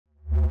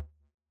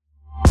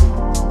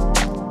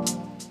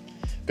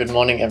Good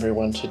morning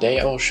everyone. Today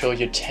I will show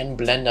you 10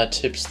 Blender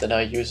tips that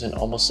I use in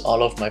almost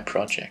all of my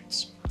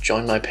projects.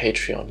 Join my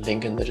Patreon,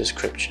 link in the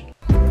description.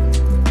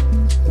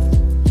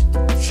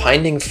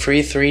 Finding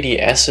free 3D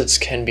assets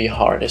can be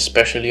hard,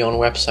 especially on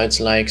websites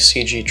like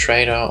CG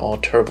Trader or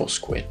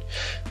TurboSquid.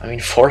 I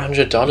mean,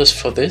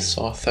 $400 for this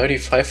or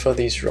 $35 for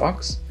these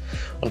rocks?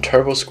 On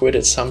TurboSquid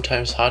it's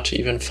sometimes hard to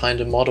even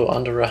find a model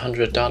under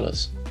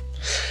 $100.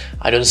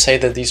 I don't say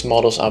that these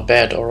models are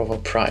bad or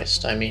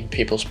overpriced. I mean,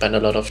 people spend a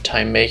lot of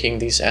time making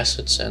these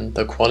assets and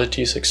the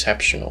quality is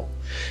exceptional.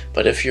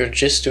 But if you're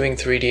just doing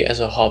 3D as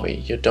a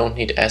hobby, you don't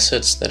need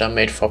assets that are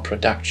made for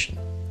production.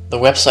 The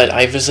website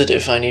I visit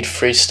if I need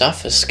free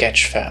stuff is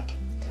Sketchfab.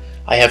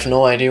 I have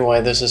no idea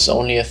why this is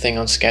only a thing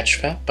on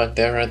Sketchfab, but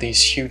there are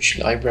these huge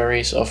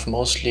libraries of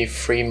mostly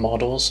free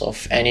models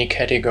of any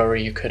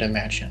category you could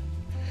imagine.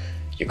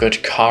 You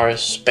got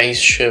cars,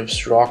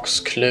 spaceships,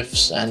 rocks,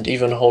 cliffs, and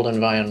even whole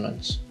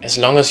environments. As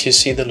long as you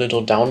see the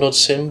little download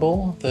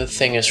symbol, the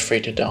thing is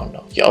free to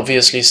download. You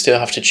obviously still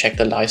have to check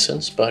the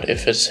license, but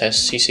if it says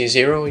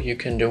CC0, you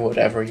can do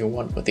whatever you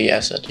want with the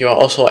asset. You are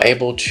also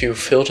able to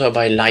filter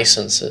by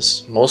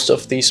licenses. Most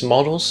of these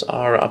models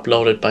are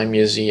uploaded by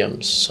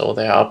museums, so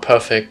they are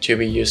perfect to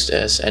be used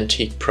as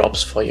antique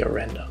props for your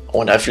render.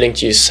 And I've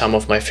linked you some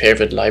of my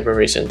favorite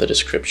libraries in the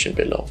description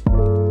below.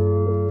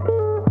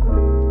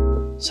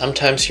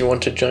 Sometimes you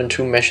want to join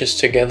two meshes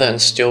together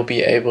and still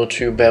be able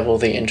to bevel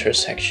the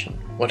intersection.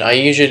 What I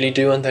usually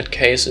do in that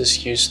case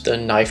is use the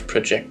knife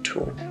project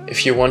tool.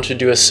 If you want to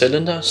do a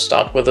cylinder,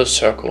 start with a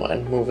circle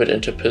and move it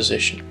into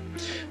position.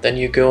 Then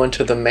you go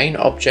into the main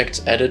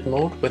object's edit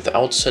mode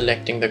without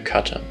selecting the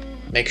cutter.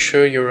 Make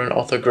sure you're in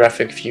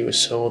orthographic view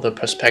so the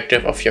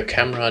perspective of your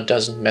camera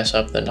doesn't mess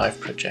up the knife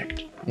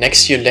project.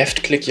 Next you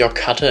left click your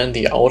cutter in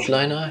the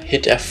outliner,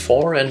 hit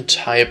F4 and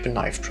type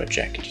knife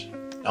project.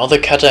 Now the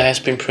cutter has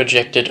been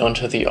projected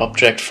onto the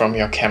object from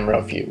your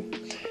camera view.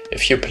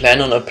 If you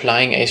plan on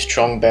applying a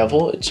strong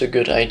bevel, it's a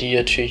good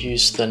idea to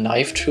use the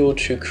knife tool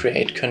to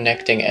create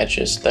connecting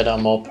edges that are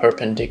more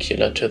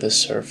perpendicular to the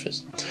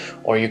surface,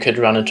 or you could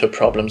run into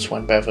problems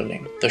when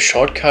beveling. The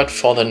shortcut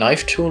for the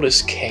knife tool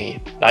is K.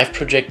 Knife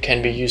project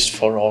can be used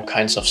for all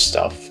kinds of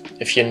stuff.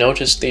 If you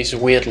notice these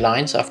weird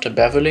lines after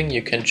beveling,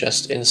 you can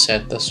just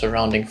inset the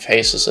surrounding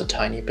faces a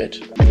tiny bit.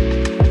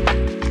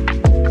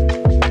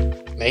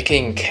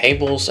 Making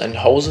cables and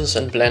hoses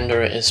in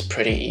Blender is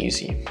pretty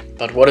easy,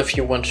 but what if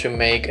you want to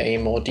make a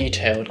more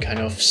detailed kind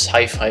of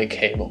sci-fi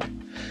cable?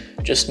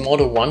 Just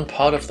model one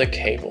part of the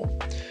cable.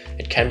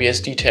 It can be as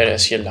detailed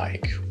as you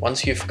like.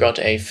 Once you've got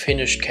a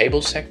finished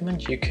cable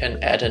segment, you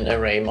can add an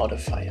array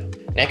modifier.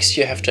 Next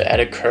you have to add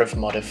a curve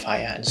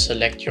modifier and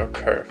select your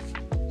curve.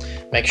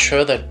 Make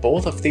sure that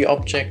both of the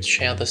objects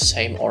share the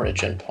same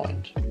origin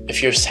point.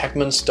 If your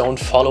segments don't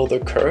follow the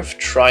curve,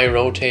 try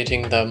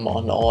rotating them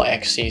on all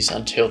axes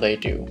until they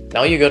do.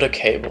 Now you got a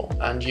cable,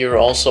 and you're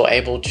also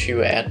able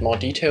to add more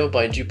detail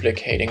by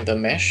duplicating the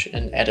mesh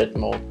in edit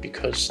mode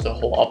because the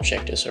whole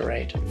object is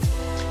arrayed.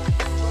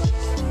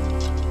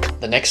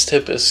 The next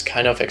tip is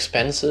kind of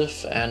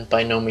expensive and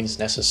by no means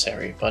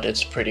necessary, but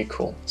it's pretty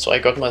cool. So I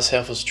got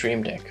myself a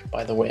Stream Deck.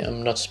 By the way,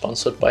 I'm not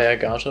sponsored by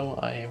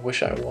Elgato, I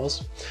wish I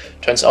was.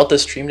 Turns out the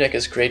Stream Deck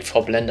is great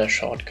for Blender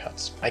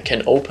shortcuts. I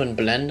can open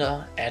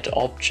Blender, add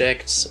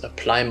objects,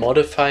 apply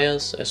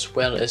modifiers, as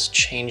well as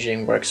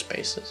changing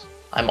workspaces.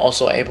 I'm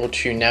also able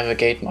to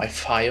navigate my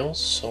files,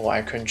 so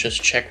I can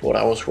just check what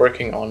I was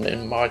working on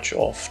in March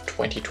of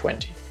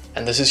 2020.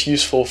 And this is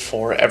useful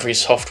for every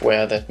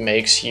software that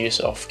makes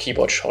use of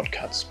keyboard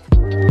shortcuts.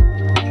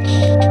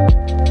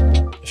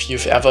 If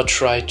you've ever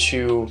tried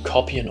to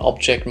copy an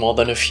object more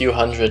than a few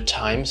hundred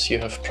times, you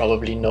have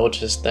probably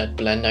noticed that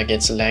Blender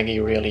gets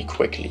laggy really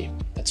quickly.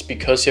 That's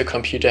because your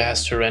computer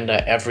has to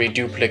render every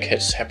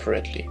duplicate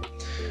separately.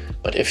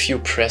 But if you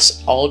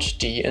press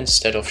Alt-D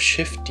instead of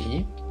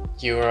Shift-D,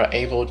 you are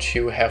able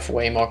to have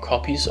way more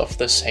copies of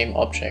the same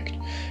object,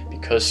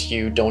 because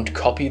you don't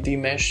copy the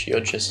mesh, you're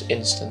just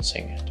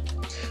instancing it.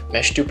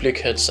 Mesh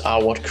duplicates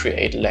are what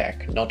create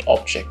lag, not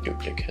object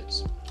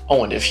duplicates.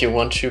 Oh, and if you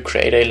want to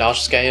create a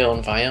large-scale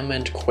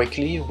environment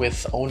quickly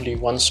with only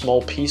one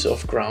small piece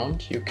of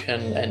ground, you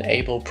can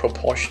enable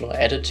proportional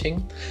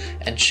editing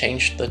and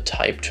change the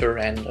type to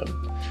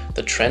random.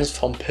 The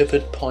transform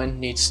pivot point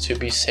needs to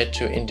be set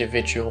to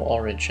individual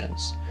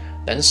origins.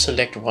 Then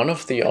select one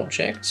of the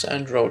objects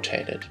and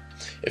rotate it.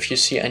 If you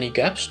see any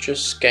gaps,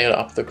 just scale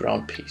up the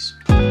ground piece.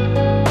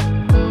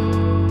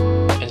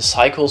 In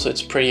cycles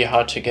it's pretty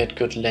hard to get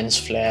good lens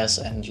flares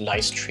and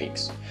light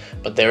streaks,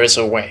 but there is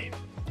a way.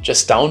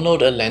 Just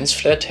download a lens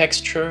flare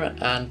texture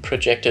and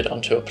project it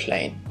onto a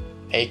plane.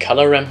 A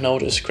color ramp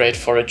node is great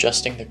for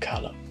adjusting the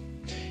color.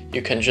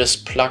 You can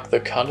just plug the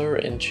color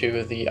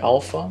into the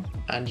alpha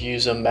and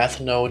use a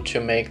math node to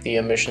make the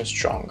emission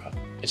stronger.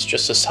 It's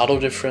just a subtle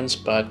difference,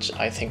 but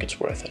I think it's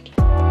worth it.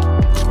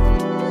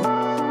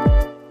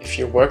 If If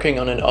you're working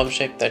on an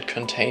object that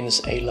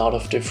contains a lot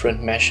of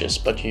different meshes,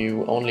 but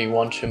you only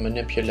want to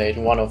manipulate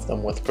one of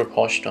them with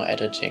proportional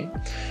editing,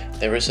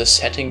 there is a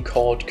setting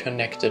called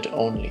Connected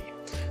Only.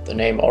 The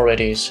name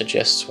already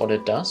suggests what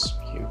it does.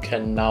 You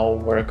can now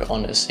work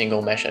on a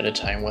single mesh at a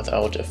time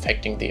without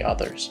affecting the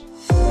others.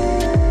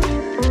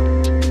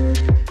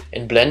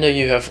 In Blender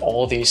you have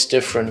all these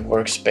different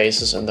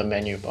workspaces in the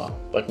menu bar,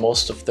 but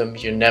most of them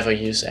you never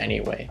use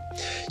anyway.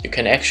 You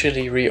can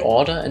actually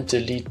reorder and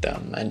delete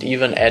them, and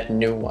even add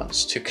new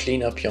ones to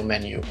clean up your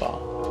menu bar.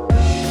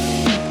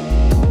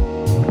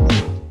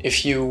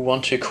 If you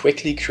want to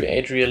quickly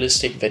create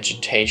realistic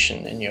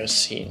vegetation in your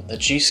scene, the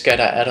GScatter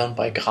add-on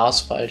by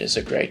Graswald is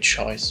a great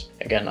choice.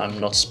 Again, I'm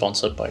not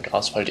sponsored by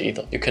Graswald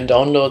either. You can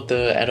download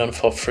the add-on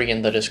for free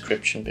in the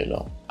description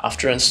below.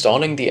 After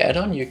installing the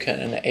add-on, you can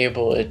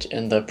enable it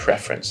in the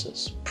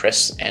preferences.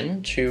 Press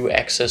N to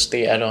access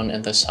the add-on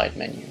in the side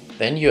menu.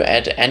 Then you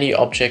add any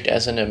object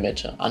as an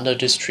emitter. Under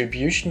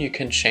distribution, you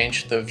can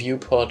change the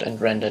viewport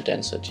and render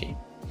density.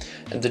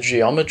 In the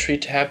Geometry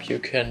tab you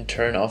can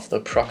turn off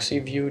the proxy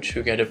view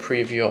to get a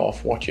preview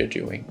of what you're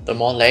doing. The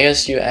more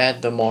layers you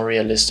add, the more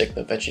realistic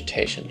the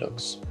vegetation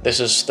looks. This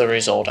is the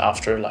result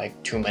after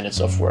like 2 minutes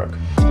of work.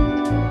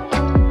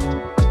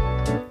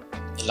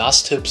 The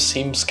last tip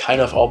seems kind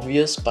of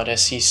obvious, but I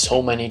see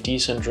so many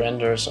decent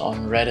renders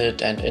on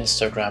Reddit and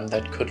Instagram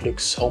that could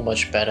look so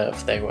much better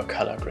if they were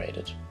color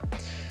graded.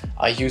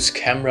 I use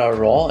Camera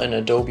Raw in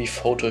Adobe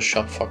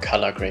Photoshop for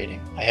color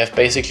grading. I have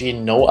basically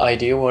no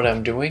idea what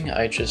I'm doing,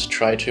 I just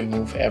try to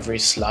move every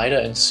slider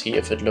and see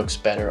if it looks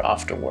better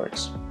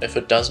afterwards. If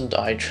it doesn't,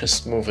 I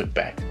just move it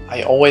back.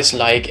 I always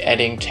like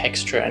adding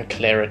texture and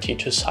clarity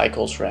to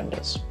cycles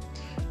renders.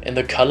 In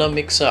the color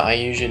mixer I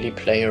usually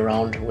play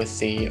around with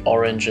the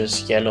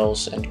oranges,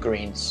 yellows and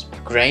greens.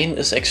 Grain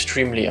is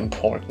extremely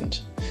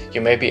important. You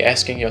may be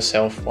asking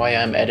yourself why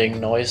I'm adding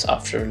noise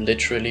after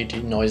literally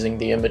denoising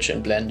the image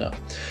in Blender.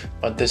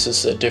 But this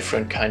is a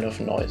different kind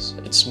of noise.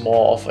 It's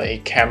more of a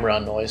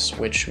camera noise,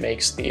 which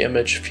makes the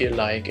image feel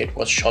like it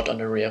was shot on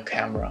a real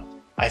camera.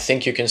 I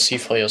think you can see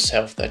for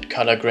yourself that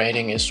color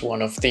grading is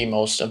one of the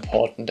most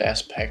important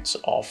aspects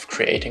of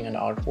creating an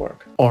artwork.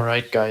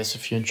 Alright guys,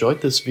 if you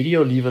enjoyed this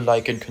video, leave a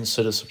like and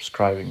consider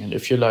subscribing. And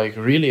if you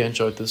really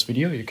enjoyed this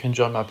video, you can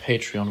join my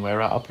Patreon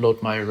where I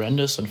upload my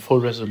renders in full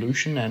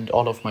resolution and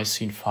all of my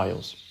scene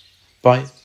files. Bye!